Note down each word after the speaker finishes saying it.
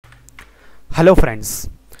Hello friends,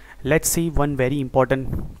 let's see one very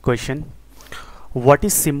important question. What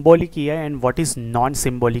is symbolic AI and what is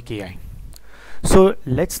non-symbolic AI? So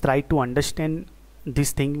let's try to understand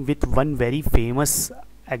this thing with one very famous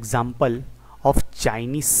example of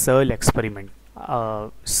Chinese Searle experiment.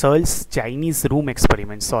 Searle's Chinese room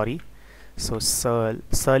experiment, sorry. So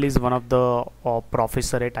Searle is one of the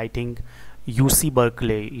professor at I think UC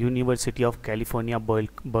Berkeley, University of California,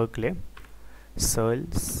 Berkeley.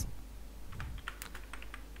 Searle's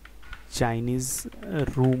Chinese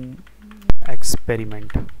room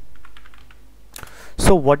experiment.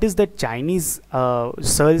 So what is the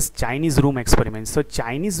Searle's Chinese room experiment? So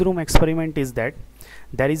Chinese room experiment is that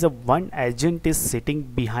there is a one agent is sitting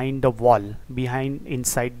behind the wall,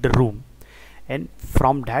 inside the room, and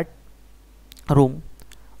from that room,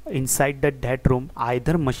 inside that room,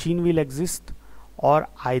 either machine will exist or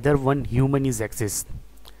either one human is exist.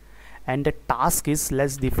 And the task is,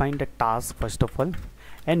 let's define the task first of all.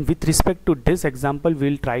 And with respect to this example,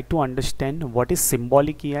 we'll try to understand what is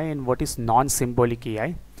symbolic AI and what is non-symbolic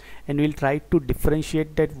AI, and we'll try to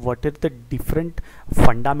differentiate that what are the different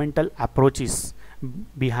fundamental approaches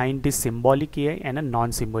behind this symbolic AI and a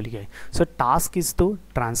non-symbolic AI. So task is to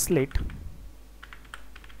translate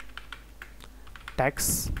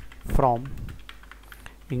text from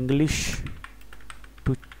English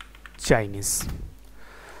to Chinese.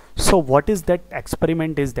 So what is that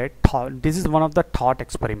experiment is that this is one of the thought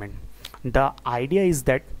experiment. The idea is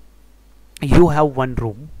that you have one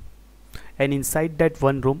room, and inside that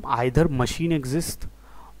one room either machine exists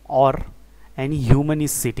or any human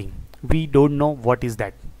is sitting. We don't know what is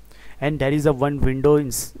that, and there is a one window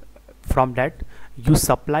from that you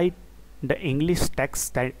supply the English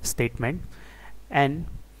text statement, and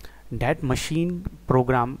that machine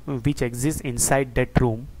program which exists inside that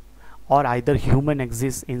room or either human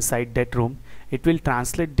exists inside that room, it will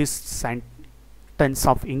translate this sentence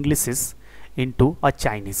of Englishes into a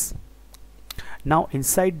Chinese. Now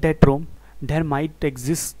inside that room there might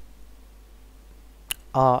exist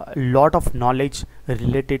a lot of knowledge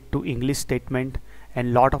related to English statement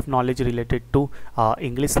and lot of knowledge related to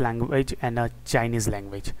English language and Chinese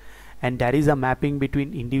language, and there is a mapping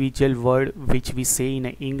between individual word which we say in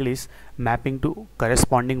English mapping to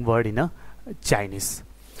corresponding word in a Chinese.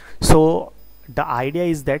 So the idea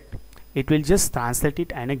is that it will just translate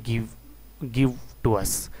it and give to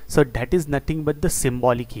us. So that is nothing but the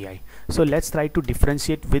symbolic AI. So let's try to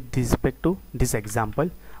differentiate with respect to this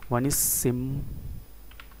example. One is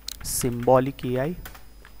symbolic AI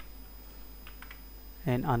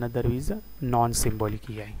and another is a non-symbolic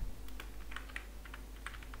AI.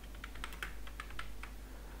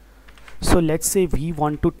 So let's say we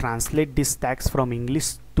want to translate this text from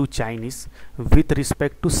English to Chinese with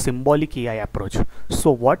respect to symbolic AI approach.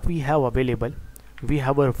 So what we have available, we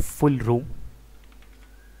have a full room.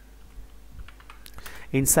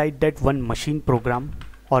 Inside that one machine program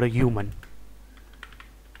or a human.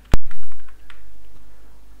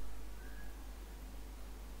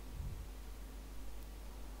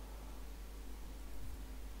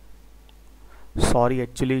 Sorry,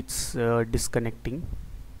 actually it's disconnecting.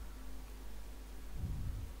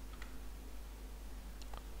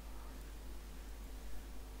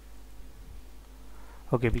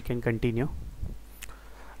 Okay, we can continue.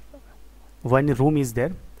 One room is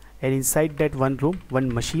there, and inside that one room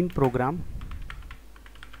one machine program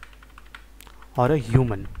or a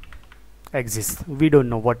human exists. We don't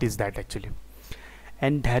know what is that actually,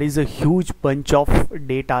 and there is a huge bunch of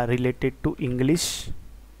data related to English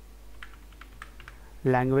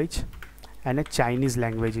language and a Chinese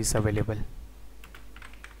language is available,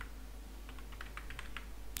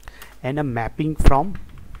 and a mapping from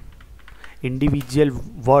individual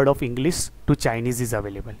word of English to Chinese is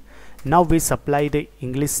available. Now we supply the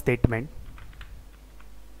English statement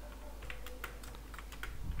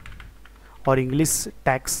or English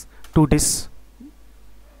text to this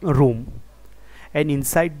room, and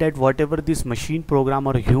inside that whatever this machine program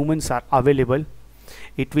or humans are available,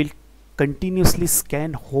 it will continuously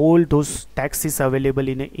scan whole those text is available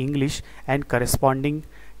in English and corresponding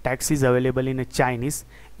text is available in Chinese.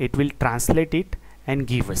 It will translate it and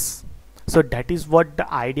give us. So that is what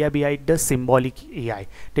the idea behind the symbolic AI,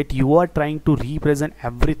 that you are trying to represent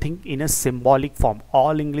everything in a symbolic form,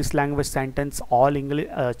 all English language sentence, all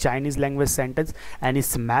Chinese language sentence, and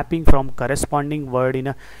it's mapping from corresponding word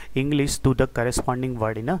in English to the corresponding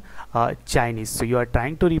word in Chinese. So you are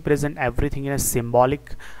trying to represent everything in a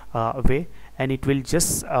symbolic way, and it will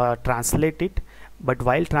just translate it, but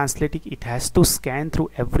while translating it has to scan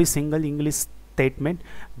through every single English statement,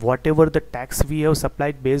 whatever the text we have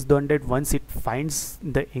supplied, based on that, once it finds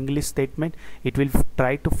the English statement, it will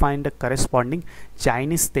try to find the corresponding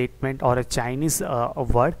Chinese statement or a Chinese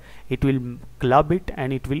word. It will club it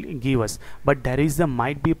and it will give us. But there is a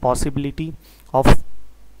might be possibility of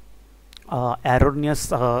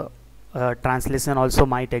erroneous translation also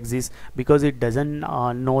might exist, because it doesn't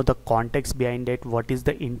know the context behind it, what is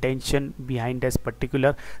the intention behind this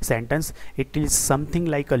particular sentence. It is something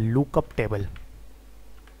like a lookup table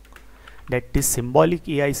that this symbolic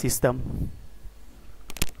AI system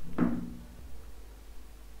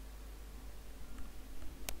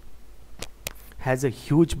has a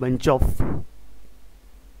huge bunch of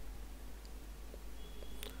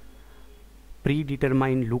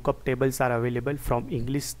predetermined lookup tables are available from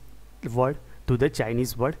English word to the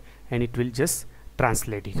Chinese word, and it will just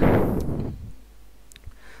translate it.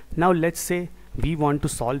 Now let's say we want to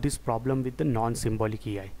solve this problem with the non-symbolic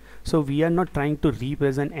AI. So we are not trying to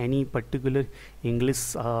represent any particular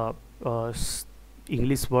English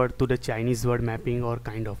English word to the Chinese word mapping or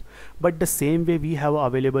kind of, but the same way we have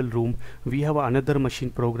available room, we have another machine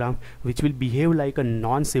program which will behave like a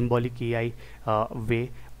non-symbolic AI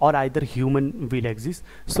way, or either human will exist.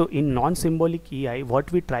 So in non-symbolic AI,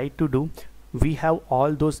 what we try to do, we have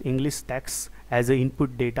all those English texts as a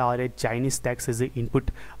input data, or a Chinese text as a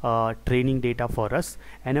input training data for us,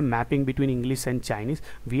 and a mapping between English and Chinese.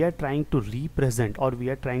 We are trying to represent, or we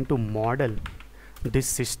are trying to model this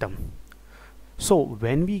system. So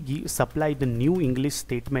when we supply the new English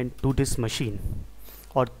statement to this machine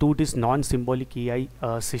or to this non-symbolic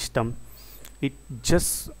AI system, it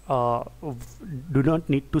just do not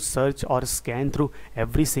need to search or scan through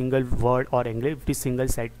every single word or every single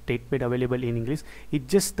statement available in English. It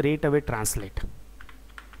just straight away translate.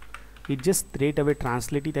 It just straight away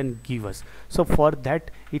translate it and give us. So for that,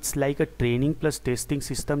 it's like a training plus testing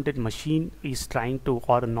system that machine is trying to,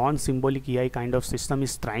 or a non-symbolic AI kind of system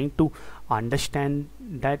is trying to understand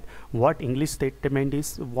that what English statement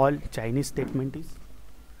is, what Chinese statement is,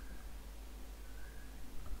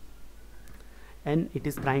 and it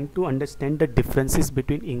is trying to understand the differences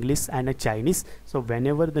between English and a Chinese. So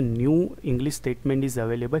whenever the new English statement is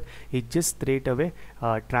available, it just straight away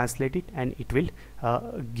translate it and it will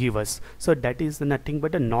give us. So that is nothing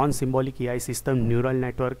but a non-symbolic AI system, neural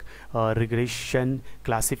network, regression,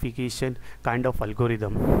 classification kind of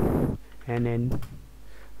algorithm, and then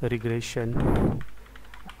regression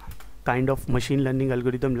kind of machine learning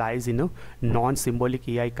algorithm lies in a non-symbolic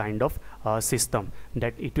AI kind of system,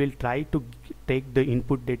 that it will try to take the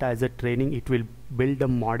input data as a training, it will build a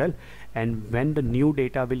model, and when the new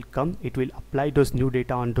data will come, it will apply those new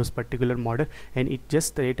data on those particular model, and it just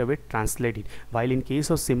straight away translate it. While in case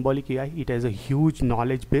of symbolic AI, it has a huge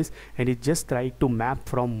knowledge base, and it just try to map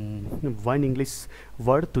from one English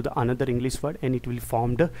word to the another English word, and it will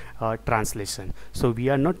form the translation. So we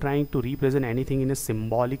are not trying to represent anything in a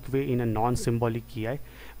symbolic way in a non-symbolic AI,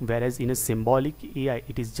 whereas in a symbolic AI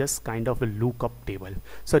it is just kind of a lookup table.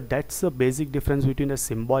 So that's the basic difference between a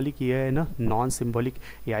symbolic AI and a non-symbolic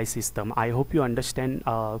AI system. I hope you understand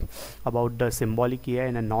about the symbolic AI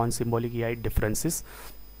and a non-symbolic AI differences.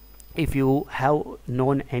 If you have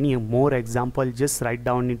known any more example, just write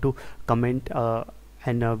down into comment,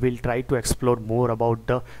 and we'll try to explore more about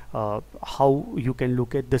the how you can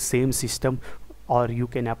look at the same system, or you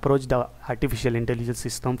can approach the artificial intelligence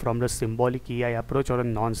system from the symbolic AI approach or a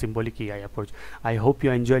non-symbolic AI approach. I hope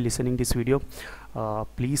you enjoy listening this video.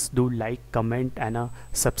 Please do like, comment, and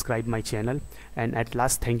subscribe my channel. And at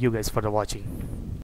last, thank you guys for the watching.